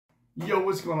Yo,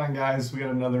 what's going on, guys? We got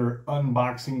another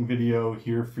unboxing video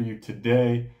here for you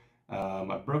today.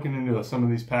 I've broken into some of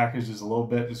these packages a little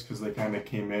bit just because they kind of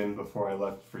came in before I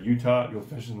left for Utah to go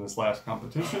fish in this last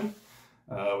competition,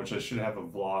 which I should have a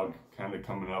vlog kind of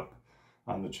coming up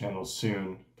on the channel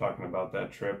soon, talking about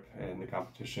that trip and the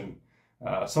competition.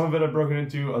 Some of it I've broken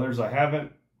into, others I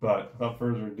haven't, but without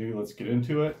further ado, let's get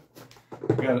into it.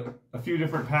 We've got a few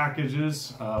different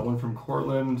packages, one from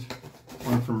Cortland,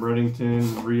 one from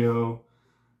Redington, Rio,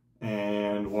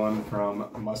 and one from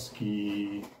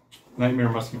Nightmare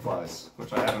Musky Flies,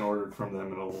 which I haven't ordered from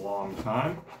them in a long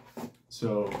time.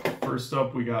 So first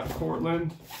up, we got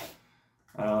Cortland,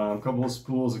 a couple of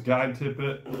spools of guide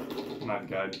tippet, not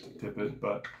guide tippet,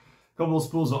 but a couple of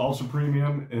spools of Ultra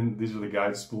Premium, and these are the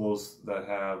guide spools that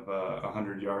have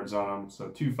 100 yards on them. So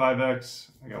two 5X,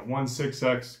 I got one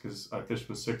 6X because I fished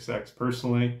with 6X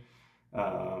personally.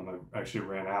 I actually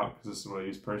ran out because this is what I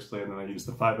use personally, and then I use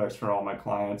the 5X for all my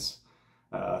clients.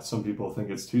 Some people think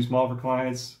it's too small for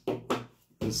clients.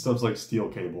 This stuff's like steel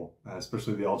cable,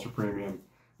 especially the Ultra Premium.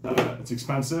 It's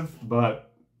expensive,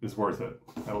 but it's worth it.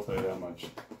 I will tell you that much.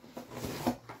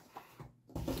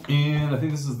 And I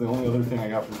think this is the only other thing I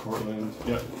got from Cortland.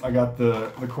 Yep, I got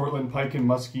the Cortland Pike and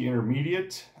Muskie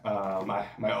Intermediate.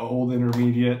 My old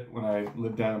intermediate when I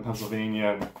lived down in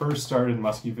Pennsylvania and first started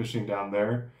muskie fishing down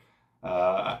there.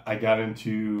 I got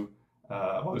into,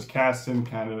 I was casting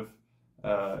kind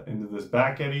of into this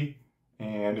back eddy,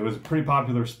 and it was a pretty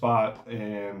popular spot,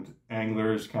 and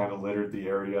anglers kind of littered the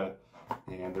area,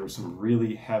 and there was some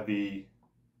really heavy,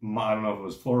 I don't know if it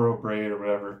was fluoro braid or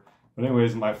whatever, but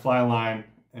anyways, my fly line,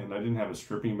 and I didn't have a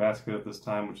stripping basket at this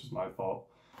time, which is my fault,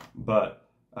 but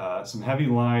some heavy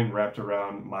line wrapped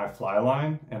around my fly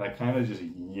line, and I kind of just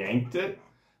yanked it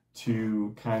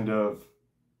to kind of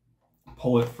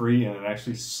pull it free, and it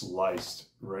actually sliced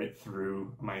right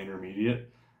through my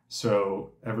intermediate.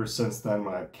 So ever since then,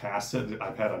 when I've cast it,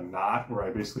 I've had a knot where I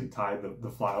basically tied the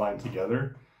fly line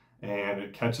together, and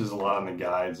it catches a lot on the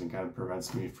guides and kind of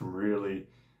prevents me from really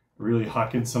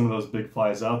hucking some of those big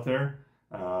flies out there.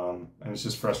 And it's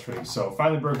just frustrating. So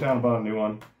finally broke down about a new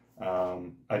one.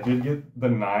 I did get the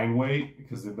 9 weight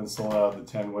because they've been sold out of the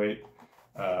 10 weight.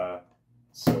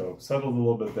 So settled a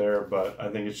little bit there, but I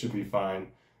think it should be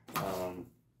fine.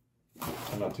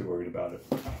 I'm not too worried about it.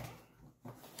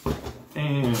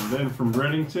 And then from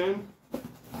Redington,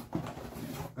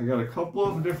 I got a couple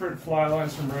of different fly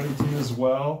lines from Redington as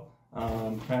well,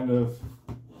 kind of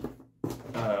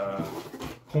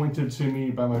pointed to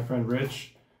me by my friend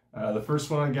Rich. The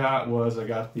first one I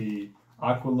got the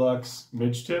Aqualux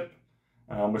midge tip,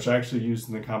 which I actually used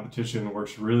in the competition. It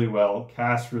works really well,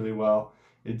 casts really well.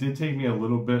 It did take me a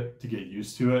little bit to get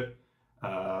used to it,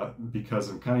 because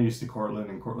I'm kind of used to Cortland,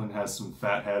 and Cortland has some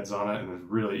fat heads on it, and it's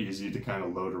really easy to kind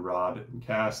of load a rod and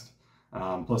cast.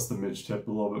 Plus the midge tip,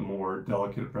 a little bit more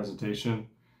delicate presentation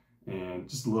and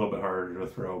just a little bit harder to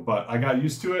throw. But I got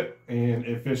used to it, and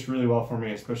it fished really well for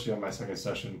me, especially on my second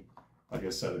session. Like I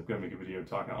said, I'm going to make a video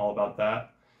talking all about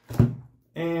that.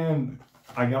 And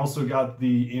I also got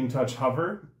the In Touch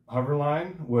hover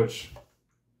line, which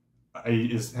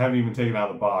I haven't even taken out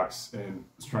of the box and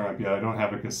strung up yet. I don't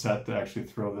have a cassette to actually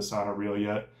throw this on a reel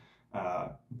yet.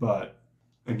 But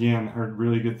again, heard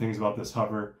really good things about this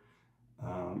hover.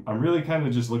 I'm really kind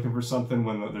of just looking for something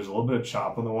when there's a little bit of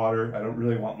chop on the water. I don't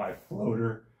really want my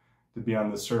floater to be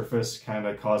on the surface, kind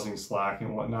of causing slack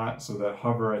and whatnot. So that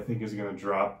hover, I think, is going to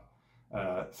drop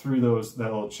through that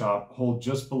little chop, hold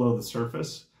just below the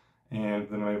surface, and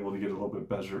then I'm able to get a little bit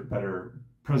better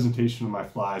presentation of my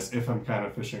flies if I'm kind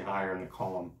of fishing higher in the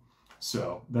column.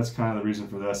 So that's kind of the reason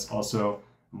for this. Also,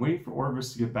 I'm waiting for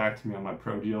Orvis to get back to me on my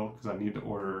pro deal because I need to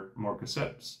order more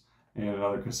cassettes and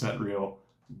another cassette reel.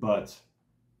 But,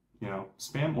 you know,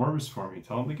 spam Orvis for me.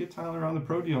 Tell him to get Tyler on the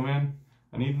pro deal, man.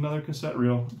 I need another cassette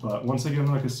reel. But once I get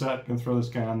another cassette, I can throw this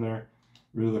guy on there.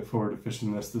 Really look forward to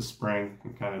fishing this spring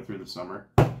and kind of through the summer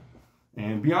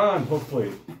and beyond,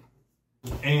 hopefully.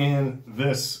 And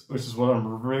this, which is what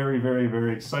I'm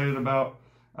very excited about.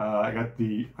 I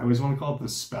always want to call it the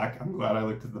spec. I'm glad I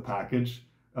looked at the package.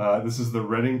 This is the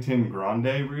Redington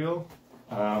Grande reel.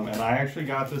 And I actually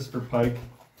got this for Pike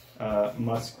and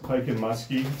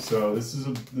Muskie. So this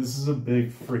is a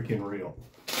big freaking reel.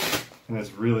 And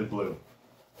it's really blue.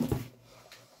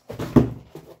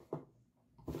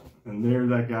 And there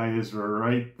that guy is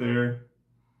right there.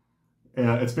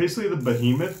 It's basically the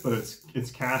Behemoth, but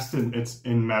it's cast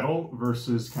in metal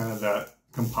versus kind of that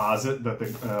composite that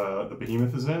the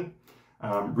Behemoth is in.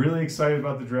 Really excited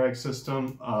about the drag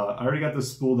system. I already got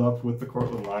this spooled up with the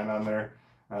Cortland line on there.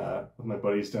 with my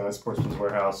buddies down at Sportsman's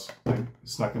Warehouse. I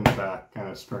snuck in the back, kind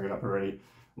of strung it up already.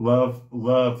 Love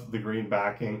the green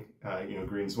backing. You know,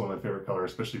 green's one of my favorite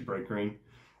colors, especially bright green.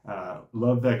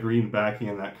 Love that green backing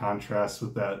and that contrast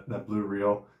with that blue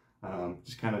reel.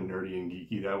 Just kind of nerdy and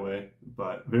geeky that way,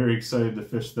 but very excited to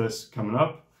fish this coming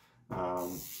up.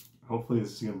 Hopefully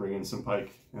this is going to bring in some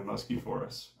pike and muskie for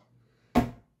us.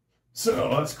 So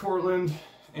that's Cortland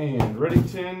and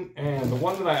Redington, and the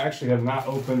one that I actually have not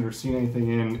opened or seen anything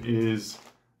in is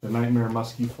the Nightmare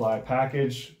Muskie Fly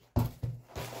package.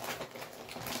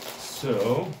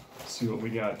 So let's see what we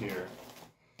got here.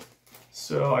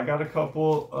 So I got a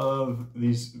couple of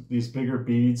these bigger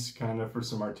beads, kind of for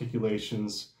some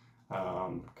articulations,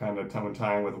 kind of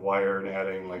tying with wire and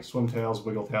adding like swim tails,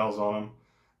 wiggle tails on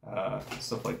them,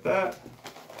 stuff like that.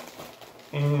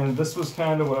 And this was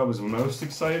kind of what I was most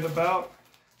excited about.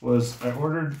 Was I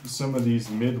ordered some of these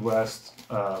Midwest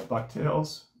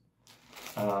bucktails.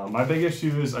 My big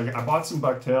issue is I bought some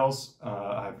bucktails.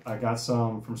 I got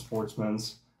some from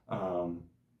Sportsman's.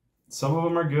 Some of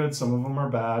them are good, some of them are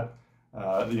bad.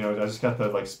 You know, I just got the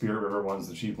like Spirit River ones,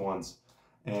 the cheap ones.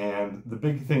 And the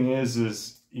big thing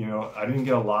is you know, I didn't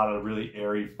get a lot of really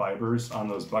airy fibers on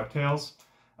those bucktails.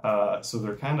 So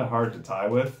they're kind of hard to tie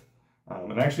with.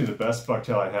 And actually the best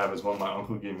bucktail I have is one my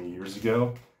uncle gave me years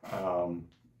ago.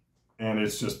 And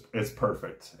it's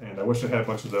perfect. And I wish I had a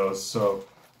bunch of those. So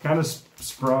kind of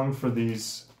sprung for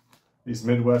these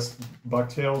Midwest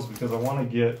bucktails because I want to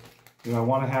get, you know, I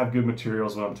want to have good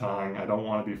materials when I'm tying. I don't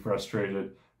want to be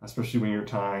frustrated, especially when you're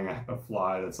tying a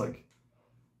fly that's like,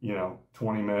 you know,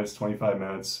 20 minutes, 25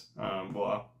 minutes.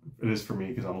 Well, it is for me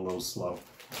because I'm a little slow.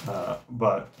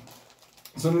 But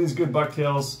some of these good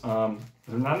bucktails,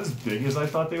 they're not as big as I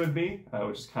thought they would be,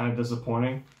 which is kind of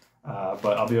disappointing.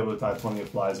 But I'll be able to tie plenty of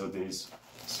flies with these.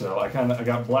 So I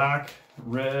got black,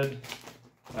 red,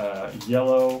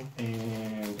 yellow,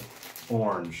 and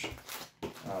orange.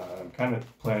 I'm kind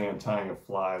of planning on tying a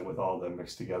fly with all of them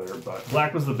mixed together, but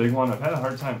black was the big one. I've had a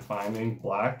hard time finding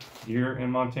black here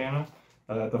in Montana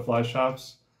at the fly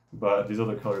shops, but these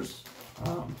other colors,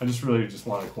 I really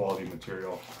want a quality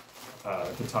material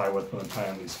to tie with when I'm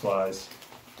tying these flies.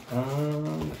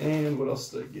 And what else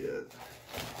did I get?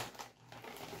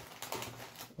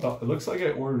 Well, it looks like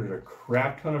I ordered a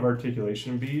crap ton of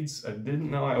articulation beads. I didn't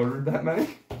know I ordered that many.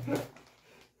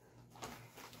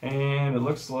 And it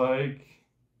looks like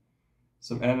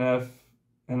some NMF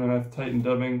Titan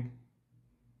dubbing.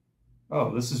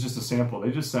 Oh, this is just a sample.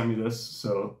 They just sent me this,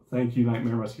 so thank you,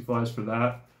 Nightmare Musky Flies, for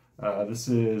that. This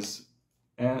is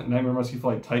Nightmare Musky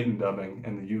Fly Titan dubbing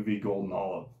and the UV Golden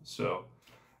Olive. So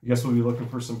I guess we'll be looking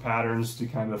for some patterns to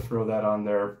kind of throw that on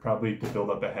there, probably to build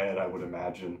up a head, I would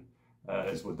imagine,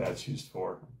 is what that's used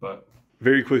for. But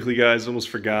very quickly, guys, almost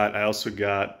forgot, I also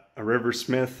got a River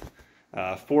Smith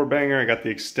 4-banger. I got the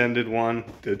extended one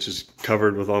that's just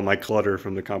covered with all my clutter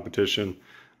from the competition,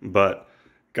 but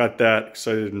got that,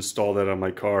 excited to install that on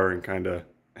my car and kind of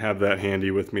have that handy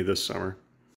with me this summer.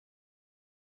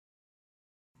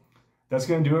 That's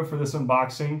going to do it for this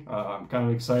unboxing. I'm kind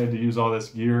of excited to use all this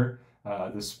gear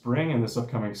this spring and this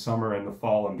upcoming summer and the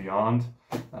fall and beyond.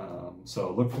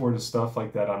 So look forward to stuff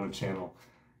like that on the channel.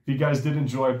 If you guys did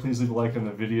enjoy, please leave a like on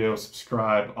the video,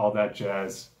 subscribe, all that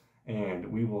jazz.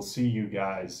 And we will see you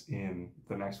guys in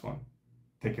the next one.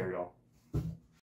 Take care, y'all.